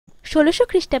1600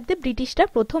 খ্রিস্টাব্দে ব্রিটিশরা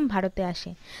প্রথম ভারতে আসে।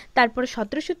 তারপর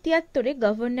 1773-এ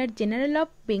গভর্নর জেনারেল অফ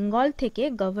বেঙ্গল থেকে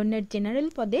গভর্নর জেনারেল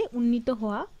পদে উন্নীত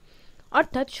হওয়া,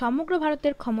 অর্থাৎ সমগ্র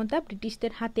ভারতের ক্ষমতা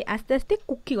ব্রিটিশদের হাতে আস্তে আস্তে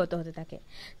কুক্ষিগত হতে থাকে।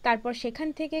 তারপর সেখান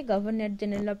থেকে গভর্নর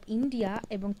জেনারেল অফ ইন্ডিয়া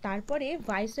এবং তারপরে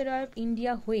ভাইসরয় অফ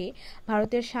ইন্ডিয়া হয়ে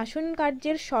ভারতের শাসন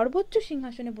কার্যের সর্বোচ্চ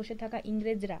সিংহাসনে বসে থাকা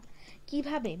ইংরেজরা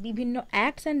কিভাবে বিভিন্ন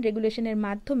অ্যাক্টস অ্যান্ড রেগুলেশনের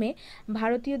মাধ্যমে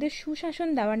ভারতীয়দের সুশাসন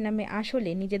দেওয়ার নামে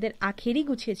আসলে নিজেদের আখেরই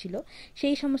গুছিয়েছিল,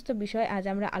 সেই সমস্ত বিষয় আজ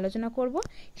আমরা আলোচনা করব,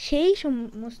 সেই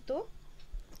সমস্ত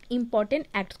ইম্পর্টেন্ট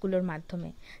অ্যাক্টসগুলোর মাধ্যমে।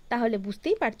 তাহলে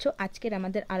বুঝতেই পারছো আজকের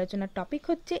আমাদের আলোচনার টপিক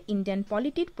হচ্ছে ইন্ডিয়ান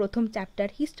পলিটির প্রথম chapter,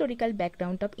 historical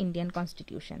background of Indian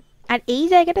constitution. আর এই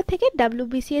জায়গাটা থেকে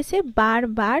WBCS এ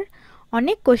বারবার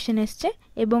অনেক কোশ্চেন এসছে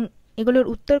এবং এগুলোর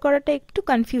উত্তর করাটা একটু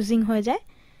কনফিউজিং হয়ে যায়,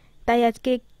 তাই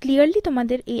আজকে ক্লিয়ারলি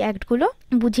তোমাদের এই অ্যাক্টগুলো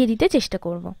বুঝিয়ে দিতে চেষ্টা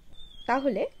করব।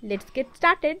 তাহলে লেটস গেট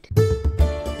স্টার্টেড।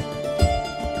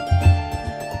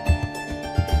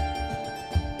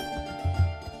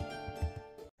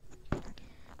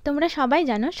 তোমরা সবাই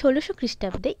জানো 1600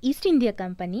 খ্রিস্টাব্দে ইস্ট ইন্ডিয়া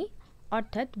কোম্পানি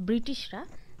অর্থাৎ ব্রিটিশরা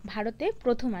ভারতে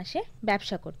প্রথম আসে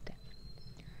ব্যবসা করতে।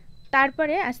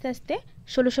 তারপরে আস্তে আস্তে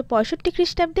 1665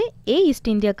 খ্রিস্টাব্দে এই east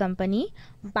India company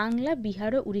Bangla,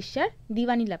 Bihar ও উড়িষ্যার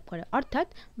দিওয়ানি লাভ করে, অর্থাৎ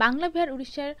বাংলা, বিহার,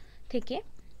 উড়িষ্যার থেকে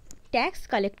ট্যাক্স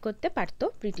কালেক্ট করতে পারতো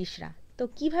ব্রিটিশরা। তো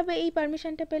কিভাবে এই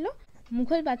পারমিশনটা পেল?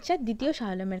 মুঘল বাদশাহ দ্বিতীয় শাহ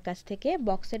আলমের কাছ থেকে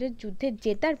বক্সারের যুদ্ধে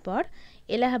জেতার পর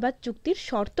এলাহাবাদ চুক্তির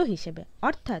শর্ত হিসেবে,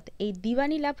 অর্থাৎ এই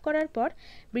দিওয়ানি লাভ করার পর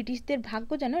ব্রিটিশদের ভাগ্য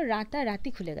যেন রাতারাতি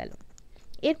খুলে গেল।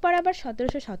 এরপর আবার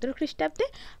 1717 খ্রিস্টাব্দে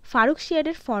ফারুক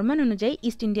শিয়ারের ফরমান অনুযায়ী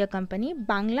east India company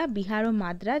Bangla, Bihar ও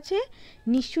মাদ্রাজে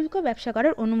নিঃশুল্ক ব্যবসা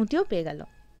করার অনুমতিও পেয়ে গেল।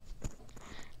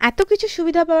 এত কিছু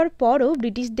সুবিধা পাওয়ার পরও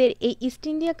ব্রিটিশদের এই ইস্ট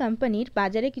ইন্ডিয়া কোম্পানির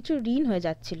বাজারে কিছু ঋণ হয়ে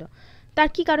যাচ্ছিল। তার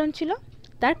কি কারণ ছিল?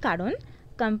 তার কারণ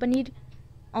কোম্পানির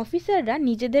অফিসাররা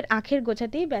নিজেদের আখের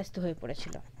গোছাতেই ব্যস্ত হয়ে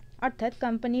পড়েছিল, অর্থাৎ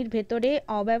কোম্পানির ভেতরে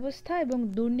অব্যবস্থা এবং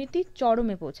দুর্নীতি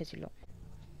চরমে পৌঁছেছিল।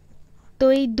 তো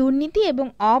এই দুর্নীতি এবং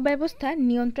অব্যবস্থা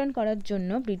নিয়ন্ত্রণ করার জন্য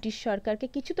ব্রিটিশ সরকারকে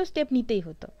কিছু তো স্টেপ নিতেই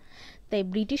হতো। তাই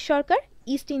ব্রিটিশ সরকার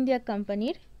ইস্ট ইন্ডিয়া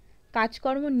কোম্পানির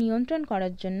কাজকর্ম নিয়ন্ত্রণ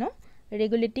করার জন্য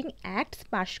রেগুলেটিং অ্যাক্টস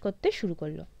পাশ করতে শুরু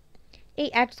করলো। এই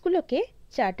অ্যাক্টসগুলোকে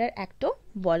চার্টার অ্যাক্টও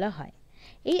বলা হয়।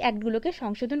 এই অ্যাক্টগুলোকে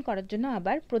সংশোধন করার জন্য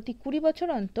আবার প্রতি 20 বছর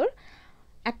অন্তর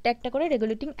একটা একটা করে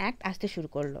রেগুলেটিং অ্যাক্ট আসতে শুরু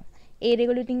করলো। এই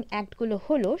রেগুলেটিং অ্যাক্টগুলো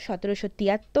হলো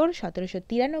 1773,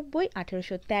 1793,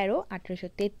 1813,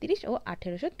 1833 ও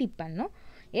 1853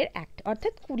 এর অ্যাক্ট,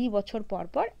 অর্থাৎ 20 বছর পর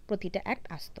পর প্রতিটা অ্যাক্ট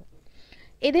আসতো।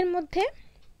 এদের মধ্যে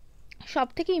সব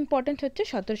থেকে ইম্পর্টেন্ট হচ্ছে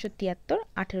 1773,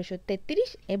 1833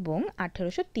 এবং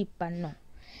 1853।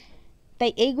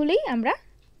 তাই এইগুলোই আমরা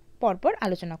পরপর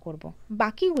আলোচনা করব।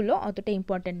 বাকিগুলো অতটা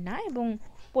ইম্পর্টেন্ট না এবং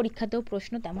পরীক্ষাতেও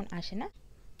প্রশ্ন তেমন আসে না,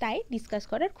 তাই ডিসকাস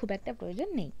করার খুব একটা প্রয়োজন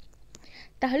নেই।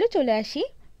 তাহলে চলে আসি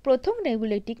প্রথম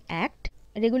রেগুলেটিং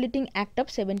অ্যাক্ট অফ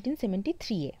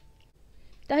 1773-এ।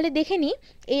 তাহলে দেখে নিই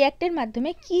এই অ্যাক্টের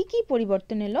মাধ্যমে কি কি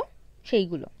পরিবর্তন এলো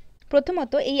সেইগুলো।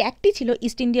 প্রথমত, এই অ্যাক্টটি ছিল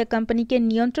ইস্ট ইন্ডিয়া কোম্পানিকে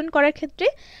নিয়ন্ত্রণ করার ক্ষেত্রে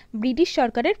ব্রিটিশ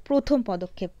সরকারের প্রথম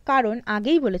পদক্ষেপ, কারণ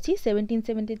আগেই বলেছি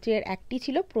 1773 এর অ্যাক্টটি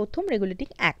ছিল প্রথম রেগুলেটিং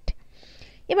অ্যাক্ট।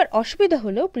 এবার অসুবিধা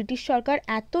হলো ব্রিটিশ সরকার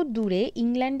এত দূরে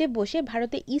ইংল্যান্ডে বসে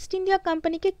ভারতে ইস্ট ইন্ডিয়া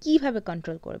কোম্পানিকে কিভাবে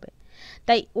কন্ট্রোল করবে।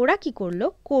 তাই ওরা কি করলো,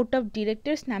 কোর্ট অফ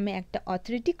ডিরেক্টরস নামে একটা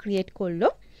অথরিটি ক্রিয়েট করলো,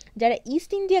 যারা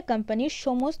ইস্ট ইন্ডিয়া কোম্পানির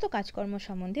সমস্ত কাজকর্ম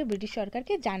সম্বন্ধে ব্রিটিশ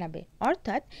সরকারকে জানাবে।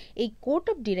 অর্থাৎ এই court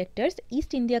of directors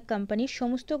east India কোম্পানির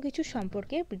সমস্ত কিছু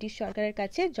সম্পর্কে ব্রিটিশ সরকারের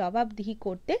কাছে জবাবদিহি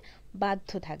করতে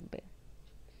বাধ্য থাকবে।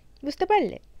 বুঝতে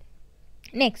পারলে?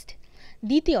 নেক্সট,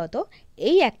 দ্বিতীয়ত,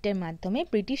 এই অ্যাক্টের মাধ্যমে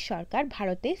ব্রিটিশ সরকার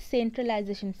ভারতে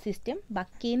সেন্ট্রালাইজেশন সিস্টেম বা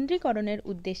কেন্দ্রীকরণের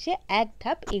উদ্দেশ্যে এক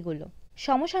ধাপ এগোলো।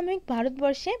 সমসাময়িক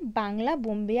ভারতবর্ষে বাংলা,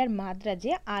 বোম্বে আর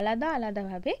মাদ্রাজে আলাদা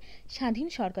আলাদাভাবে স্বাধীন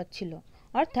সরকার ছিল,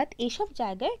 অর্থাৎ এসব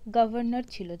জায়গায় গভর্নর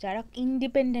ছিল যারা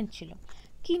ইন্ডিপেন্ডেন্ট ছিল।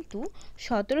 কিন্তু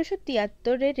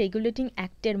 1773-এর রেগুলেটিং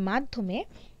অ্যাক্টের মাধ্যমে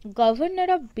গভর্নর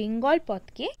অফ বেঙ্গল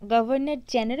পদকে গভর্নর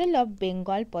জেনারেল অফ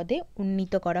বেঙ্গল পদে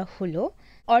উন্নীত করা হলো,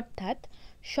 অর্থাৎ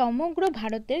সমগ্র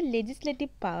ভারতের legislative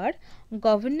power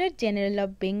governor general of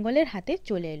বেঙ্গলের হাতে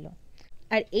চলে এলো।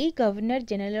 আর এই গভর্নর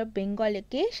জেনারেল অফ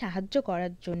বেঙ্গলকে সাহায্য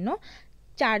করার জন্য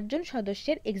 4 জন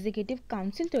সদস্যের এক্সিকিউটিভ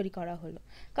কাউন্সিল তৈরি করা হলো,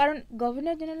 কারণ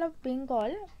গভর্নর জেনারেল অফ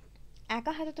বেঙ্গল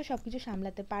একা হাতে তো সব কিছু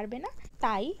সামলাতে পারবে না,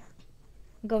 তাই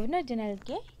গভর্নর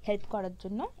জেনারেলকে হেল্প করার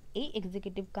জন্য এই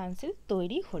এক্সিকিউটিভ কাউন্সিল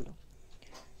তৈরি হলো।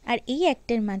 আর এই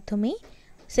অ্যাক্টের মাধ্যমেই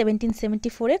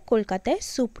 1774-এ কলকাতায়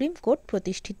সুপ্রিম কোর্ট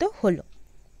প্রতিষ্ঠিত হলো।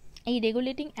 এই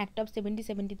রেগুলেটিং অ্যাক্ট অফ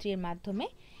 1773 এর মাধ্যমে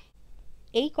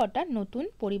এই কটা নতুন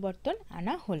পরিবর্তন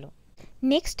আনা হলো।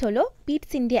 নেক্সট হলো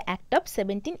পিটস ইন্ডিয়া অ্যাক্ট অফ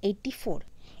 1784।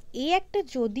 এই একটা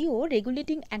যদিও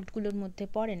রেগুলেটিং অ্যাক্টগুলোর মধ্যে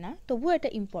পড়ে না, তবুও এটা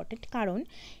ইম্পর্টেন্ট, কারণ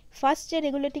ফার্স্ট যে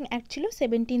রেগুলেটিং অ্যাক্ট ছিল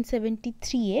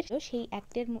 1773 সেই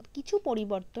অ্যাক্টের কিছু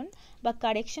পরিবর্তন বা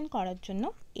কারেকশন করার জন্য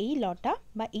এই লটা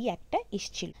বা এই অ্যাক্টটা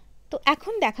এসেছিল। তো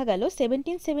এখন দেখা গেল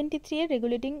 1773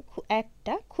 রেগুলেটিং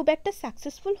অ্যাক্টটা খুব একটা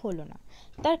সাকসেসফুল হলো না।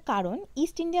 তার কারণ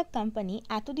ইস্ট ইন্ডিয়া কোম্পানি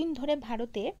এতদিন ধরে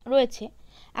ভারতে রয়েছে,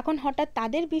 এখন হঠাৎ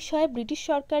তাদের বিষয়ে ব্রিটিশ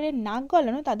সরকারের নাক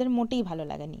গলানো তাদের মোটেই ভালো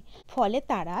লাগেনি। ফলে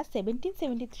তারা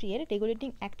 1773 রেগুলেটিং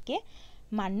অ্যাক্টকে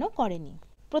মান্য করেনি।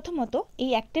 প্রথমত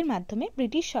এই অ্যাক্টের মাধ্যমে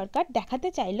ব্রিটিশ সরকার দেখাতে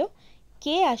চাইল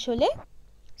কে আসলে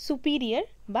সুপিরিয়র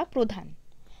বা প্রধান।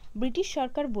 ব্রিটিশ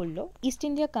সরকার বলল ইস্ট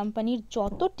ইন্ডিয়া কোম্পানির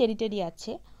যত টেরিটরি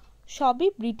আছে সবই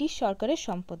ব্রিটিশ সরকারের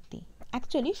সম্পত্তি,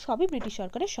 অ্যাকচুয়ালি সবই ব্রিটিশ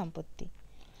সরকারের সম্পত্তি।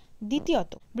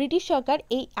 দ্বিতীয়ত ব্রিটিশ সরকার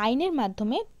এই আইনের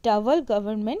মাধ্যমে ডাবল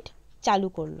গভর্নমেন্ট চালু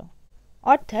করলো,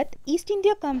 অর্থাৎ ইস্ট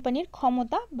ইন্ডিয়া কোম্পানির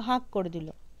ক্ষমতা ভাগ করে দিল।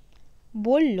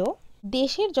 বলল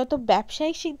দেশের যত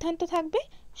ব্যবসায়িক সিদ্ধান্ত থাকবে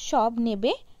সব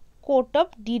নেবে কোর্ট অফ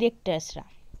ডিরেক্টরসরা,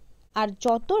 আর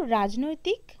যত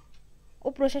রাজনৈতিক ও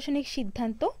প্রশাসনিক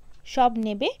সিদ্ধান্ত সব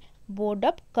নেবে বোর্ড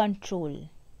অফ কন্ট্রোল।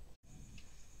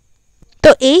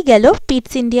 তো এই গেল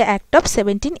পিটস ইন্ডিয়া অ্যাক্ট অফ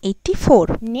 1784।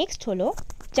 নেক্সট হলো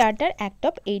চার্টার অ্যাক্ট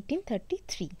অফ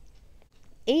 1833।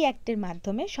 এই অ্যাক্টের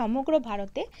মাধ্যমে সমগ্র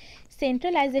ভারতে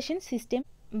সেন্ট্রালাইজেশন সিস্টেম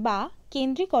বা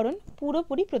কেন্দ্রীকরণ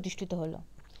পুরোপুরি প্রতিষ্ঠিত হলো।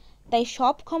 তাই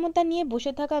সব ক্ষমতা নিয়ে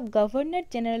বসে থাকা গভর্নর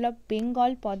জেনারেল অফ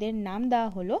বেঙ্গল পদের নাম দেওয়া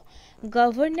হলো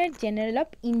গভর্নর জেনারেল অফ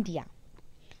ইন্ডিয়া।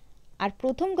 আর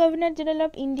প্রথম গভর্নর জেনারেল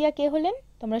অফ ইন্ডিয়া কে হলেন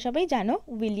তোমরা সবাই জানো,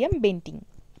 উইলিয়াম বেন্টিং।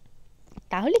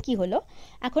 তাহলে কি হলো,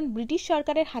 এখন ব্রিটিশ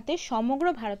সরকারের হাতে সমগ্র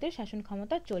ভারতের শাসন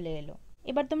ক্ষমতা চলে এলো।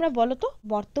 এবার তোমরা বলো তো,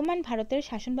 বর্তমান ভারতের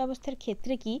শাসন ব্যবস্থার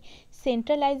ক্ষেত্রে কি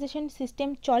সেন্ট্রালাইজেশন সিস্টেম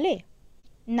চলে?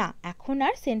 না, এখন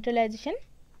আর সেন্ট্রালাইজেশন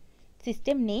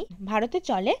সিস্টেম নেই, ভারতে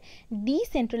চলে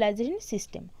ডিসেন্ট্রালাইজেশন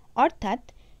সিস্টেম, অর্থাৎ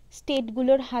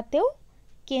স্টেটগুলোর হাতেও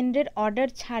কেন্দ্রের অর্ডার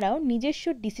ছাড়াও নিজস্ব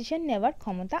ডিসিশন নেওয়ার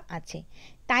ক্ষমতা আছে।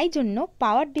 তাই জন্য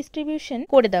পাওয়ার ডিস্ট্রিবিউশন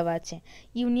করে দেওয়া আছে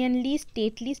ইউনিয়ন লিস্ট,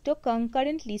 স্টেট লিস্ট ও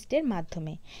কনকারেন্ট লিস্টের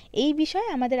মাধ্যমে। এই বিষয়ে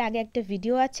আমাদের আগে একটা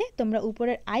ভিডিও আছে, তোমরা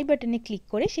উপরের আই বাটনে ক্লিক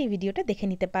করে সেই ভিডিওটা দেখে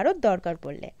নিতে পারো দরকার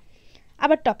পড়লে।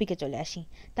 আবার টপিকে চলে আসি।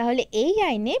 তাহলে এই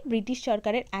আইনে ব্রিটিশ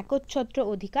সরকারের একচ্ছত্র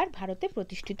অধিকার ভারতে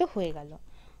প্রতিষ্ঠিত হয়ে গেল।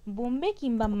 বোম্বে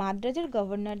কিংবা মাদ্রাজের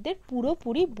গভর্নরদের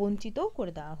পুরোপুরি বঞ্চিতও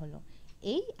করে দেওয়া হলো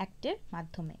এই অ্যাক্টের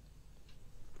মাধ্যমে,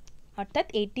 অর্থাৎ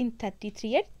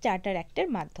 1833 এর চার্টার অ্যাক্টের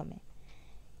মাধ্যমে।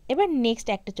 এবার নেক্সট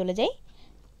অ্যাক্টে চলে যাই,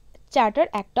 চার্টার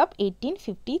অ্যাক্ট অফ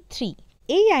 1853।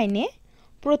 এই আইনে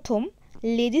প্রথম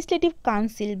লেজিসলেটিভ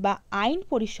কাউন্সিল বা আইন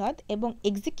পরিষদ এবং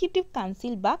এক্সিকিউটিভ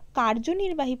কাউন্সিল বা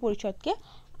কার্যনির্বাহী পরিষদকে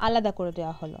আলাদা করে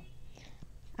দেওয়া হলো।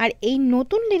 আর এই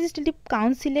নতুন লেজিসলেটিভ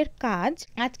কাউন্সিলের কাজ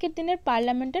আজকের দিনের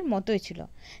পার্লামেন্টের মতোই ছিল,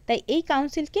 তাই এই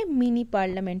কাউন্সিলকে মিনি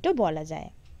পার্লামেন্টও বলা যায়।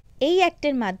 এই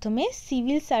অ্যাক্টের মাধ্যমে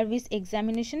সিভিল সার্ভিস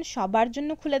এক্সামিনেশন সবার জন্য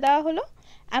খুলে দেওয়া হলো,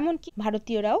 এমনকি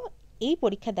ভারতীয়রাও এই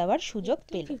পরীক্ষা দেওয়ার সুযোগ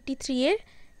পেল। 1853 এর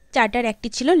চার্টার অ্যাক্টটি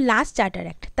ছিল লাস্ট চার্টার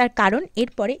অ্যাক্ট, তার কারণ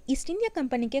এরপরে ইস্ট ইন্ডিয়া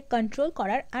কোম্পানিকে কন্ট্রোল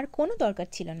করার আর কোনো দরকার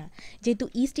ছিল না, যেহেতু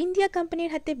ইস্ট ইন্ডিয়া কোম্পানির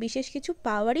হাতে বিশেষ কিছু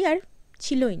পাওয়ারই আর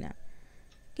ছিলই না।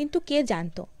 কিন্তু কে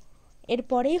জানতো,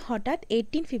 এরপরেই হঠাৎ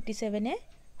 1857-এ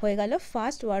হয়ে গেল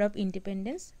ফার্স্ট ওয়ার অফ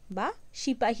ইন্ডিপেন্ডেন্স বা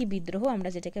সিপাহী বিদ্রোহ, আমরা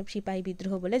যেটাকে সিপাহী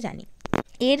বিদ্রোহ বলে জানি।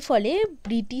 এর ফলে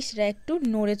ব্রিটিশরা একটু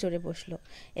নড়ে চড়ে বসলো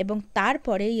এবং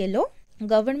তারপরেই এলো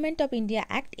গভর্নমেন্ট অফ ইন্ডিয়া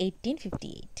অ্যাক্ট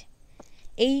 1858।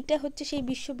 এইটা হচ্ছে সেই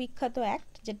বিশ্ববিখ্যাত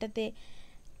অ্যাক্ট যেটাতে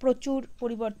প্রচুর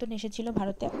পরিবর্তন এসেছিল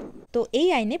ভারতে। তো এই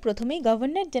আইনে প্রথমেই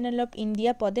গভর্নর জেনারেল অফ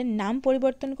ইন্ডিয়া পদের নাম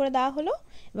পরিবর্তন করে দেওয়া হলো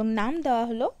এবং নাম দেওয়া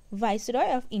হলো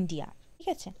ভাইসরয় অফ ইন্ডিয়া, ঠিক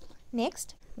আছে। Next,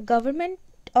 government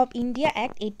of India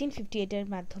act 1858 এর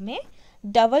মাধ্যমে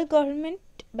ডাবল গভর্নমেন্ট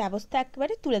ব্যবস্থা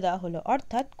একেবারে তুলে দেওয়া হলো,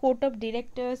 অর্থাৎ court of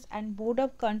directors and board of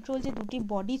control যে দুটি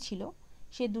বডি ছিল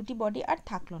সে দুটি বডি আর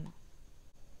থাকলো না।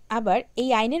 আবার এই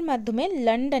আইনের মাধ্যমে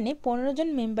লন্ডনে 15 জন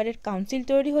মেম্বারের কাউন্সিল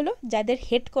তৈরি হলো, যাদের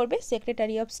হেড করবে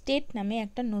সেক্রেটারি অফ স্টেট নামে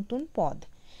একটা নতুন পদ।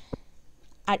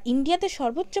 আর ইন্ডিয়াতে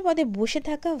সর্বোচ্চ পদে বসে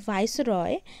থাকা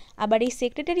ভাইসরয় আবার এই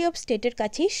সেক্রেটারি অফ স্টেটের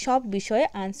কাছেই সব বিষয়ে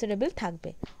আনসারেবল থাকবে,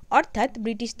 অর্থাৎ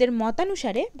ব্রিটিশদের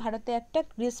মতানুসারে ভারতে একটা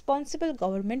রেসপন্সিবল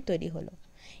গভর্নমেন্ট তৈরি হলো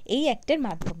এই অ্যাক্টের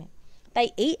মাধ্যমে। তাই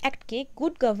এই অ্যাক্টকে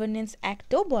গুড গভর্নেন্স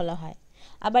অ্যাক্টও বলা হয়।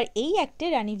 আবার এই অ্যাক্টে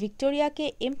রানী ভিক্টোরিয়াকে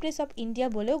এমপ্রেস অফ ইন্ডিয়া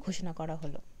বলেও ঘোষণা করা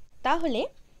হলো। তাহলে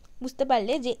বুঝতে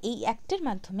পারলে যে এই অ্যাক্টের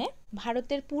মাধ্যমে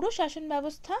ভারতের পুরো শাসন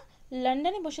ব্যবস্থা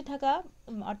লন্ডনে বসে থাকা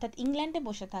অর্থাৎ ইংল্যান্ডে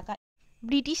বসে থাকা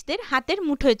ব্রিটিশদের হাতের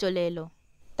মুঠোয় চলে এলো।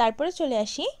 তারপরে চলে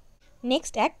আসি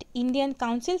next act, Indian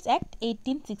council's act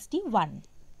 1861।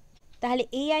 তাহলে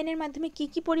এই আইনের মাধ্যমে কি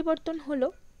কি পরিবর্তন হলো?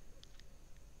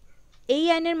 এই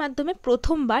আইনের মাধ্যমে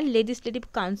প্রথমবার লেজিসলেটিভ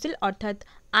কাউন্সিল অর্থাৎ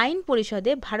আইন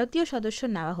পরিষদে ভারতীয় সদস্য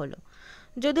নেওয়া হলো,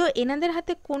 যদিও এনাদের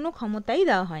হাতে কোনো ক্ষমতাই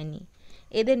দেওয়া হয়নি।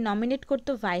 এদের নমিনেট করত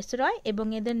ভাইসরয় এবং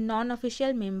এদের নন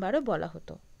অফিসিয়াল মেম্বারও বলা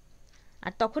হতো।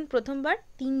 আর তখন প্রথমবার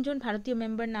 3 জন ভারতীয়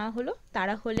মেম্বার নেওয়া হলো,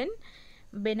 তারা হলেন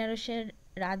বেনারসের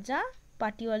রাজা,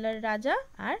 পাটিওয়ালার রাজা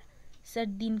আর স্যার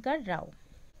দিনকার রাও।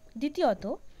 দ্বিতীয়ত,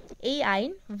 এই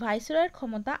আইন ভাইসরয়ের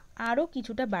ক্ষমতা আরও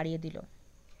কিছুটা বাড়িয়ে দিল।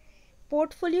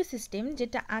 পোর্টফোলিও সিস্টেম,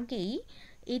 যেটা আগেই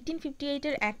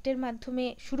 1858-এর অ্যাক্টের মাধ্যমে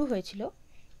শুরু হয়েছিল,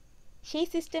 সেই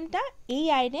সিস্টেমটা এই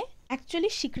আইনে অ্যাকচুয়ালি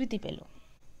স্বীকৃতি পেল।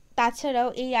 তাছাড়াও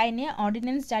এই আইনে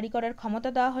অর্ডিন্যান্স জারি করার ক্ষমতা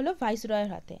দেওয়া হলো ভাইসরয়ের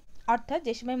হাতে, অর্থাৎ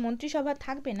যে সময় মন্ত্রিসভা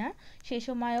থাকবে না সেই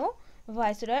সময়ও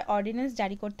ভাইসরয় অর্ডিন্যান্স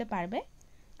জারি করতে পারবে।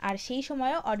 আর সেই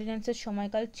সময়ও অর্ডিন্যান্সের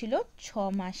সময়কাল ছিল 6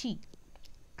 মাসই,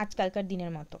 আজকালকার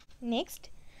দিনের মতো। নেক্সট,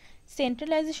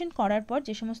 সেন্ট্রালাইজেশন করার পর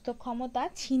যে সমস্ত ক্ষমতা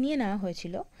ছিনিয়ে নেওয়া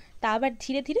হয়েছিল তা আবার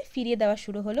ধীরে ধীরে ফিরিয়ে দেওয়া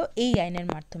শুরু হলো এই আইনের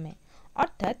মাধ্যমে।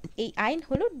 অর্থাৎ এই আইন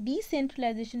হলো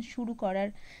ডিসেন্ট্রালাইজেশন শুরু করার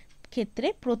ক্ষেত্রে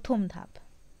প্রথম ধাপ।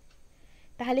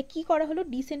 তাহলে কি করা হলো?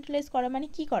 ডিসেন্ট্রালাইজ করা মানে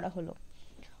কি করা হলো?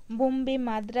 বোম্বে,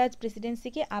 মাদ্রাজ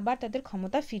প্রেসিডেন্সিকে আবার তাদের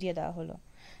ক্ষমতা ফিরিয়ে দেওয়া হলো।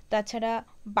 তাছাড়া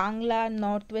Bangla,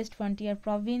 north West frontier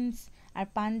Province আর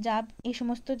পাঞ্জাব, এই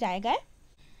সমস্ত জায়গায়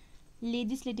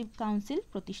লেজিসলেটিভ কাউন্সিল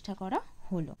প্রতিষ্ঠা করা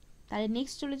হলো। তাহলে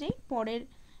নেক্সট চলে যাই পরের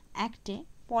অ্যাক্টে।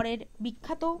 পরের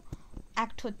বিখ্যাত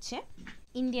অ্যাক্ট হচ্ছে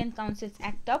ইন্ডিয়ান কাউন্সিলস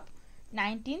অ্যাক্ট অফ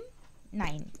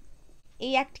 1909।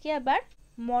 এই অ্যাক্টকে আবার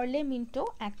মরলে মিন্টো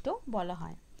অ্যাক্টও বলা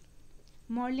হয়।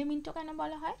 মরলে মিন্টো কেন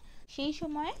বলা হয়? সেই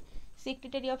সময়ে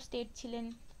সেক্রেটারি অফ স্টেট ছিলেন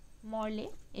মরলে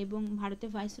এবং ভারতের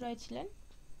ভাইসরয় ছিলেন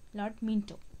লর্ড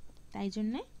মিন্টো, তাই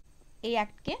জন্যে এই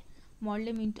অ্যাক্টকে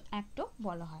মরলে মিন্টো অ্যাক্টও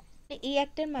বলা হয়। এই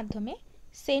অ্যাক্টের মাধ্যমে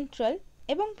সেন্ট্রাল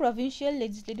এবং প্রভিন্সিয়াল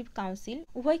লেজিসলেটিভ কাউন্সিল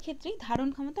উভয় ক্ষেত্রেই ধারণ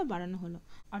ক্ষমতা বাড়ানো হলো।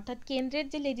 অর্থাৎ কেন্দ্রের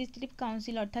যে লেজিসলেটিভ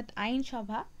কাউন্সিল অর্থাৎ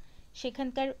আইনসভা,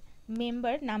 সেখানকার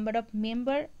মেম্বার, নাম্বার অফ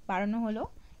মেম্বার বাড়ানো হলো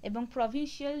এবং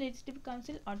প্রভিন্সিয়াল লেজিসলেটিভ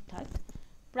কাউন্সিল অর্থাৎ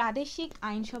প্রাদেশিক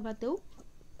আইনসভাতেও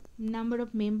নাম্বার অফ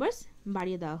মেম্বার্স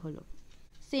বাড়িয়ে দেওয়া হলো।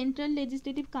 সেন্ট্রাল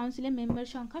লেজিসলেটিভ কাউন্সিলের মেম্বার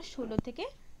সংখ্যা 16 থেকে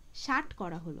 60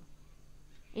 করা হলো,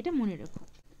 এটা মনে রাখো।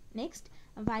 নেক্সট,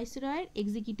 ভাইসরয়ের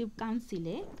এক্সিকিউটিভ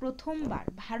কাউন্সিলে প্রথমবার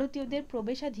ভারতীয়দের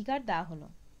প্রবেশাধিকার দেওয়া হলো।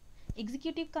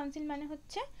 এক্সিকিউটিভ কাউন্সিল মানে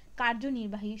হচ্ছে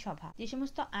কার্যনির্বাহী সভা। যে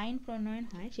সমস্ত আইন প্রণয়ন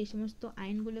হয় সেই সমস্ত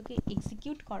আইনগুলোকে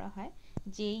এক্সিকিউট করা হয়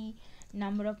যেই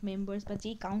নাম্বার অফ মেম্বার্স বা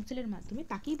যেই কাউন্সিলের মাধ্যমে,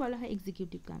 তাকেই বলা হয়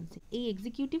এক্সিকিউটিভ কাউন্সিল। এই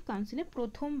এক্সিকিউটিভ কাউন্সিলে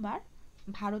প্রথমবার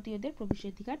ভারতীয়দের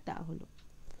প্রবেশাধিকার দেওয়া হলো।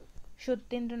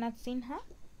 সত্যেন্দ্রনাথ সিনহা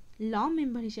ল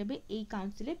মেম্বার হিসেবে এই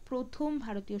কাউন্সিলে প্রথম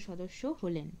ভারতীয় সদস্য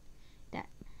হলেন।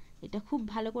 এটা খুব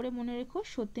ভালো করে মনে রেখো,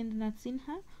 সত্যেন্দ্রনাথ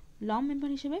সিনহা ল মেম্বার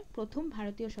হিসেবে প্রথম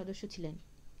ভারতীয় সদস্য ছিলেন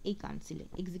এই কাউন্সিলে,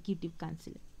 এক্সিকিউটিভ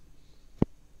কাউন্সিলে।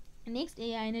 নেক্সট,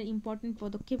 এই আইনের ইম্পর্টেন্ট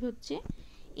পদক্ষেপ হচ্ছে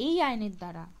এই আইনের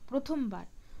দ্বারা প্রথমবার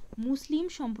মুসলিম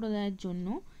সম্প্রদায়ের জন্য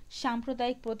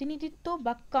সাম্প্রদায়িক প্রতিনিধিত্ব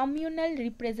বা কমিউনাল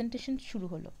রিপ্রেজেন্টেশন শুরু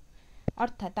হলো।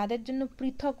 অর্থাৎ তাদের জন্য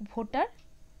পৃথক ভোটার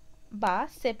বা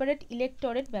সেপারেট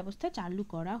ইলেক্টরেট ব্যবস্থা চালু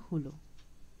করা হলো।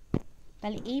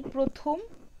 তাহলে এই প্রথম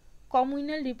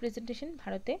কমিউনাল রিপ্রেজেন্টেশন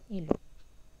ভারতে এলো,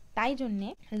 তাই জন্যে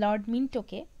লর্ড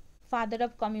মিন্টোকে ফাদার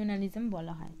অফ কমিউনালিজম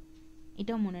বলা হয়।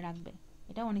 এটাও মনে রাখবে,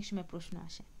 এটা অনেক সময় প্রশ্ন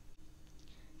আসে।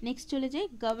 নেক্সট চলে যাই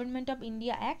গভর্নমেন্ট অফ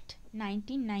ইন্ডিয়া অ্যাক্ট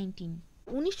 1919।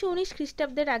 1919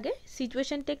 খ্রিস্টাব্দের আগে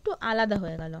সিচুয়েশনটা একটু আলাদা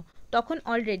হয়ে গেল। তখন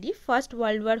অলরেডি ফার্স্ট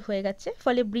ওয়ার্ল্ড ওয়ার হয়ে গেছে,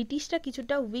 ফলে ব্রিটিশরা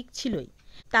কিছুটা উইক ছিলই।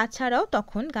 তাছাড়াও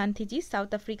তখন গান্ধীজি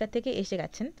সাউথ আফ্রিকা থেকে এসে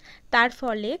গেছেন, তার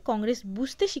ফলে কংগ্রেস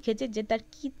বুঝতে শিখেছে যে তার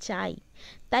কি চাই।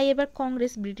 তাই এবার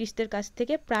কংগ্রেস ব্রিটিশদের কাছ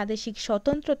থেকে প্রাদেশিক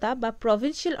স্বতন্ত্রতা বা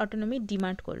প্রভিন্সিয়াল অটোনমি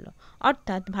ডিমান্ড করলো।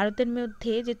 অর্থাৎ ভারতের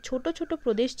মধ্যে যে ছোট ছোট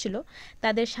প্রদেশ ছিল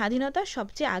তাদের স্বাধীনতা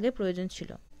সবচেয়ে আগে প্রয়োজন ছিল।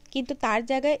 কিন্তু তার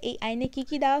জায়গায় এই আইনে কি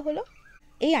কি দেওয়া হলো?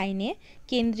 এই আইনে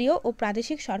কেন্দ্রীয় ও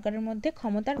প্রাদেশিক সরকারের মধ্যে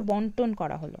ক্ষমতার বন্টন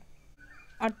করা হলো।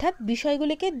 অর্থাৎ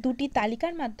বিষয়গুলিকে দুটি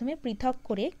তালিকার মাধ্যমে পৃথক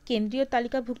করে কেন্দ্রীয়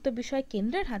তালিকাভুক্ত বিষয়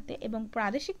কেন্দ্রের হাতে এবং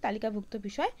প্রাদেশিক তালিকাভুক্ত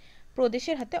বিষয়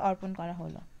প্রদেশের হাতে অর্পণ করা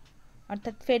হলো।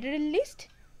 অর্থাৎ ফেডারেল লিস্ট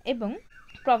এবং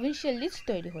প্রভিন্সিয়াল লিস্ট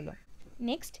তৈরি হলো।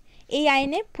 নেক্সট, এই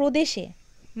আইনে প্রদেশে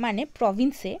মানে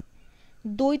প্রভিন্সে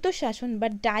দ্বৈত শাসন বা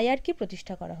ডায়ার্কি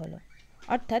প্রতিষ্ঠা করা হলো।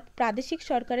 অর্থাৎ প্রাদেশিক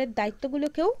সরকারের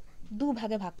দায়িত্বগুলোকেও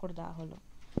দুভাগে ভাগ করে দেওয়া হলো,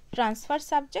 transfer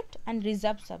subject and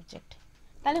reserve subject.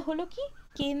 তাহলে হলো কি,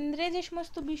 কেন্দ্রে যে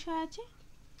সমস্ত বিষয় আছে,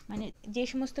 মানে যে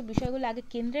সমস্ত বিষয়গুলো আগে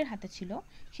কেন্দ্রের হাতে ছিল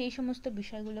সেই সমস্ত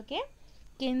বিষয়গুলোকে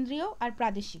কেন্দ্রীয় আর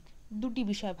প্রাদেশিক দুটি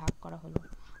বিষয়ে ভাগ করা হলো।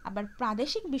 আবার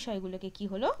প্রাদেশিক বিষয়গুলোকে কি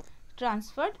হলো,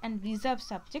 ট্রান্সফার্ড অ্যান্ড রিজার্ভ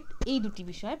সাবজেক্ট, এই দুটি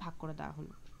বিষয়ে ভাগ করে দেওয়া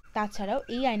হলো। তাছাড়াও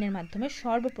এই আইনের মাধ্যমে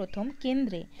সর্বপ্রথম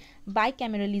কেন্দ্রে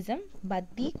বাইক্যামেরালিজম বা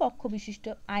দ্বিকক্ষ বিশিষ্ট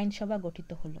আইনসভা গঠিত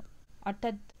হলো।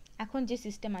 অর্থাৎ এখন যে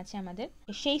সিস্টেম আছে আমাদের,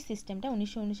 সেই সিস্টেমটা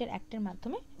 1919-এর অ্যাক্টের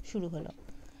মাধ্যমে শুরু হলো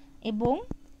এবং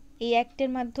এই অ্যাক্টের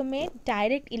মাধ্যমে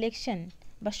ডাইরেক্ট ইলেকশন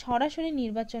বা সরাসরি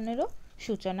নির্বাচনেরও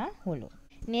সূচনা হলো।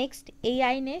 নেক্সট, এই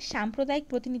আইনে সাম্প্রদায়িক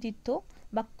প্রতিনিধিত্ব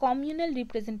বা কমিউনাল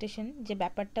রিপ্রেজেন্টেশন যে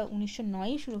ব্যাপারটা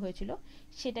 1909-এ শুরু হয়েছিল,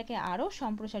 সেটাকে আরও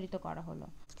সম্প্রসারিত করা হলো।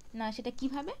 না, সেটা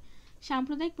কিভাবে?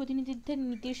 সাম্প্রদায়িক প্রতিনিধিত্বের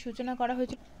নীতির সূচনা করা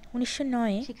হয়েছিল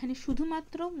 1909-এ। সেখানে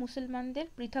শুধুমাত্র মুসলমানদের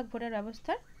পৃথক ভোটার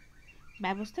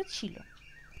ব্যবস্থা ছিল,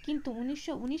 কিন্তু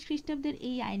 1919 খ্রিস্টাব্দের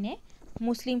এই আইনে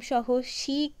মুসলিম সহ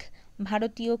শিখ,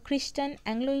 ভারতীয়, খ্রিস্টান,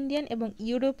 অ্যাংলো ইন্ডিয়ান এবং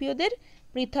ইউরোপীয়দের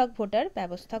পৃথক ভোটার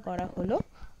ব্যবস্থা করা হলো,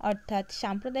 অর্থাৎ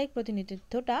সাম্প্রদায়িক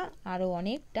প্রতিনিধিত্বটা আরও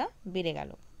অনেকটা বেড়ে গেল।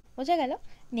 বোঝা গেল?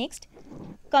 নেক্সট,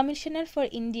 কমিশনার ফর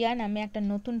ইন্ডিয়া নামে একটা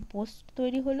নতুন পোস্ট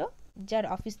তৈরি হলো, যার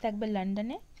অফিস থাকবে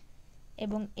লন্ডনে,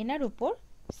 এবং এনার উপর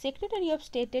সেক্রেটারি অফ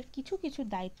স্টেটের কিছু কিছু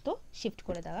দায়িত্ব শিফট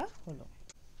করে দেওয়া হলো।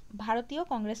 ভারতীয়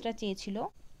কংগ্রেসরা চেয়েছিল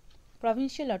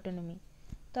প্রভিন্সিয়াল অটোনমি,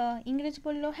 তো ইংরেজ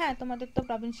বলল, হ্যাঁ তোমাদের তো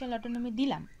প্রভিন্সিয়াল অটোনমি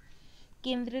দিলাম,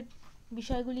 কেন্দ্রের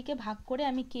বিষয়গুলিকে ভাগ করে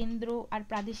আমি কেন্দ্র আর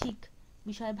প্রাদেশিক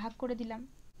বিষয়ে ভাগ করে দিলাম।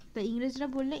 তো ইংরেজরা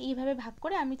বললে, এইভাবে ভাগ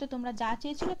করে আমি তো তোমরা যা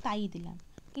চেয়েছিল তাই দিলাম,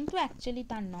 কিন্তু অ্যাকচুয়ালি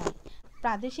তা নয়।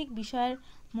 প্রাদেশিক বিষয়ের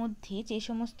মধ্যে যে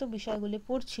সমস্ত বিষয়গুলি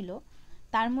পড়ছিল,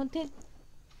 তার মধ্যে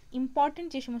ইম্পর্টেন্ট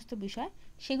যে সমস্ত বিষয়,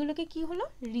 সেগুলোকে কি হলো,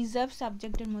 রিজার্ভ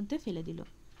সাবজেক্টের মধ্যে ফেলে দিল,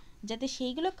 যাতে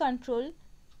সেইগুলো কন্ট্রোল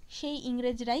সেই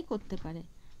ইংরেজরাই করতে পারে,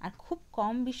 আর খুব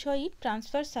কম বিষয়ই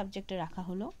ট্রান্সফার সাবজেক্টে রাখা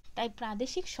হলো। তাই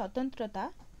প্রাদেশিক স্বতন্ত্রতা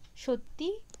সত্যি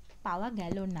পাওয়া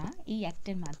গেল না এই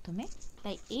অ্যাক্টের মাধ্যমে,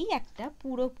 তাই এই অ্যাক্টটা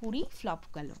পুরোপুরি ফ্লপ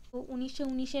গেল। তো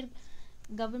 1919-এর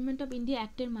গভর্নমেন্ট অফ ইন্ডিয়া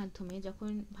অ্যাক্টের মাধ্যমে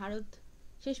যখন ভারত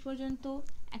শেষ পর্যন্ত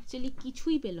অ্যাকচুয়ালি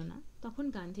কিছুই পেল না, তখন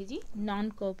Gandhiji non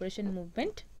cooperation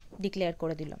movement declare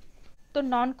করে দিল। তো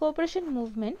নন কোঅপারেশন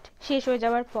মুভমেন্ট শেষ হয়ে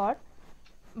যাওয়ার পর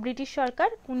British Sarkar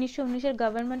 1919-এর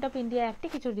government of India অ্যাক্টে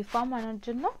কিছু রিফর্ম আনার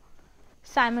জন্য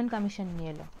সাইমন কমিশন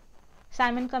নিয়ে এলো।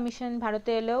 সাইমন কমিশন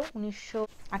ভারতে এলো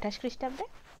 1928 খ্রিস্টাব্দে।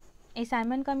 এই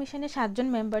সাইমন কমিশনে 7 জন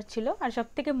মেম্বার ছিল, আর সব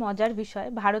থেকে মজার বিষয়,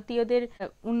 ভারতীয়দের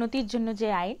উন্নতির জন্য যে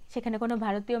আইন, সেখানে কোনো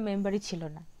ভারতীয় মেম্বারই ছিল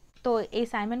না। তো এই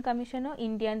সাইমন কমিশনও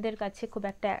ইন্ডিয়ানদের কাছে খুব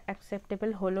একটা অ্যাকসেপ্টেবল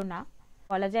হলো না,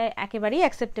 বলা যায় একেবারেই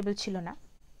অ্যাকসেপ্টেবল ছিল না।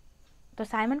 তো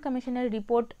সাইমন কমিশনের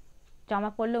রিপোর্ট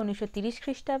জমা পড়লো 1930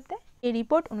 খ্রিস্টাব্দে। এই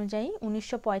রিপোর্ট অনুযায়ী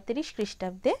 1935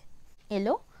 খ্রিস্টাব্দে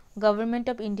এলো গভর্নমেন্ট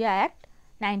অফ ইন্ডিয়া অ্যাক্ট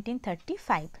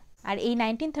 1935। আর এই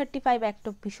 1935 অ্যাক্ট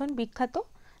ভীষণ বিখ্যাত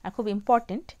আর খুব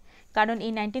ইম্পর্টেন্ট, কারণ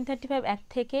এই 1935 অ্যাক্ট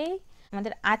থেকেই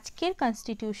আমাদের আজকের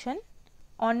কনস্টিটিউশন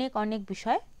অনেক অনেক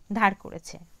বিষয় ধার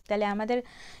করেছে। তাহলে আমাদের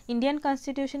ইন্ডিয়ান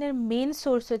কনস্টিটিউশনের মেন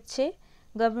সোর্স হচ্ছে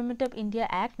গভর্নমেন্ট অফ ইন্ডিয়া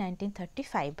অ্যাক্ট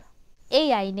 1935। এই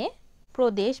আইনে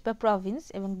প্রদেশ বা প্রভিন্স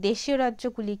এবং দেশীয়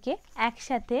রাজ্যগুলিকে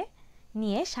একসাথে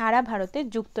নিয়ে সারা ভারতে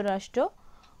যুক্তরাষ্ট্র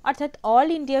অর্থাৎ অল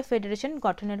ইন্ডিয়া ফেডারেশন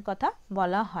গঠনের কথা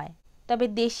বলা হয়। তবে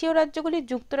দেশীয় রাজ্যগুলি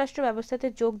যুক্তরাষ্ট্র ব্যবস্থাতে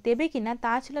যোগ দেবে কিনা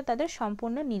তা ছিল তাদের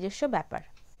সম্পূর্ণ নিজস্ব ব্যাপার।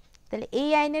 তাহলে এই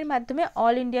আইনের মাধ্যমে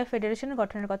অল ইন্ডিয়া ফেডারেশন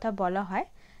গঠনের কথা বলা হয়,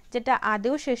 যেটা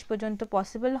আদৌ শেষ পর্যন্ত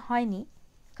পসিবল হয়নি,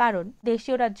 কারণ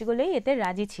দেশীয় রাজ্যগুলোই এতে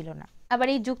রাজি ছিল না। আবার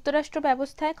এই যুক্তরাষ্ট্র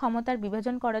ব্যবস্থায় ক্ষমতার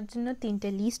বিভাজন করার জন্য 3টে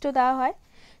লিস্টও দেওয়া হয়,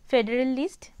 ফেডারেল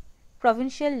লিস্ট,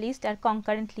 প্রভিন্সিয়াল লিস্ট আর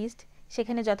কনকারেন্ট লিস্ট।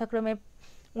 সেখানে যথাক্রমে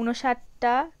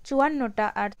 59টা, 54টা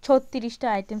আর 36টা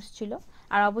আইটেমস ছিল,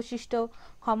 আর অবশিষ্ট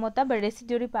ক্ষমতা বা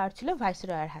রেসিডিউরি পাওয়ার ছিল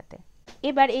ভাইসরয়ের হাতে।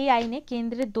 এবার এই আইনে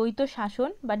কেন্দ্রের দ্বৈত শাসন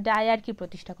বা ডায়ার্কি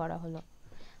প্রতিষ্ঠা করা হলো,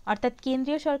 অর্থাৎ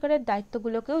কেন্দ্রীয় সরকারের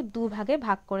দায়িত্বগুলোকেও দুভাগে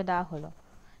ভাগ করে দেওয়া হলো,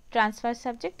 ট্রান্সফার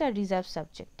সাবজেক্ট আর রিজার্ভ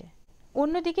সাবজেক্টে।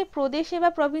 অন্যদিকে প্রদেশে বা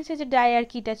প্রভিন্সে যে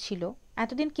ডায়ার্কিটা ছিল,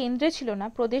 এতদিন কেন্দ্রে ছিল না,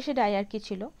 প্রদেশে ডায়ার্কি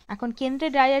ছিল, এখন কেন্দ্রে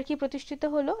ডায়ার্কি প্রতিষ্ঠিত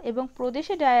হলো এবং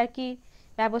প্রদেশে ডায়ার্কি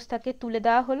ব্যবস্থাকে তুলে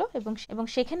দেওয়া হলো এবং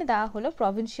সেখানে দেওয়া হলো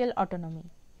প্রভিন্সিয়াল অটোনমি,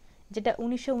 যেটা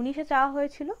 1919-এ চাওয়া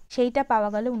হয়েছিল, সেইটা পাওয়া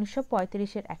গেল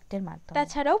 1935-এর অ্যাক্টের মাধ্যমে।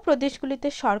 তাছাড়াও প্রদেশগুলিতে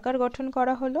সরকার গঠন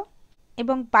করা হলো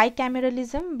এবং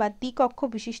বাইক্যামেরালিজম বা দ্বিকক্ষ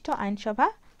বিশিষ্ট আইনসভা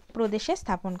প্রদেশে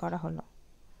স্থাপন করা হলো।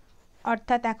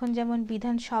 অর্থাৎ এখন যেমন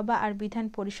বিধানসভা আর বিধান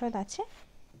পরিষদ আছে,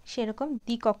 সেরকম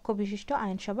দ্বিকক্ষ বিশিষ্ট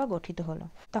আইনসভা গঠিত হলো।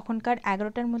 তখনকার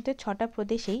 11টার মধ্যে 6টা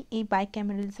প্রদেশেই এই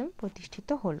বাইক্যামেরালিজম প্রতিষ্ঠিত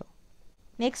হলো।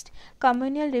 নেক্সট,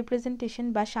 কমিউনাল রিপ্রেজেন্টেশন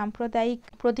বা সাম্প্রদায়িক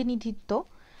প্রতিনিধিত্ব,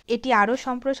 এটি আরও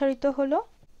সম্প্রসারিত হলো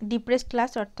ডিপ্রেসড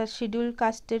ক্লাস অর্থাৎ শিডিউল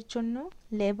কাস্টের জন্য,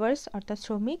 লেবার্স অর্থাৎ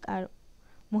শ্রমিক আর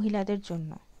মহিলাদের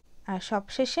জন্য। আর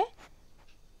সবশেষে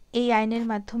এই আইনের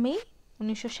মাধ্যমেই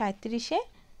 1937-এ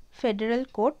ফেডারেল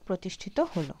কোর্ট প্রতিষ্ঠিত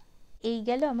হলো। এই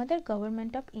গেল আমাদের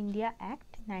গভর্নমেন্ট অফ ইন্ডিয়া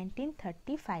অ্যাক্ট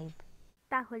 1935।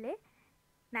 তাহলে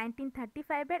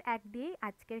 1935-এর অ্যাক্ট দিয়েই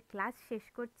আজকের ক্লাস শেষ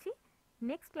করছি।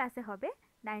 নেক্সট ক্লাসে হবে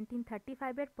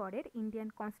 1935-এর পরের ইন্ডিয়ান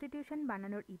কনস্টিটিউশন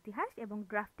বানানোর ইতিহাস এবং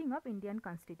ড্রাফটিং অফ ইন্ডিয়ান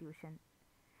কনস্টিটিউশন।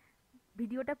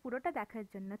 ভিডিওটা পুরোটা দেখার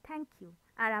জন্য থ্যাংক ইউ।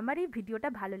 আর আমার এই ভিডিওটা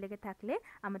ভালো লেগে থাকলে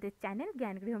আমাদের চ্যানেল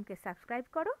জ্ঞানগৃহমকে সাবস্ক্রাইব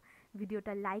করো,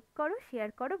 ভিডিওটা লাইক করো, শেয়ার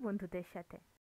করো বন্ধুদের সাথে।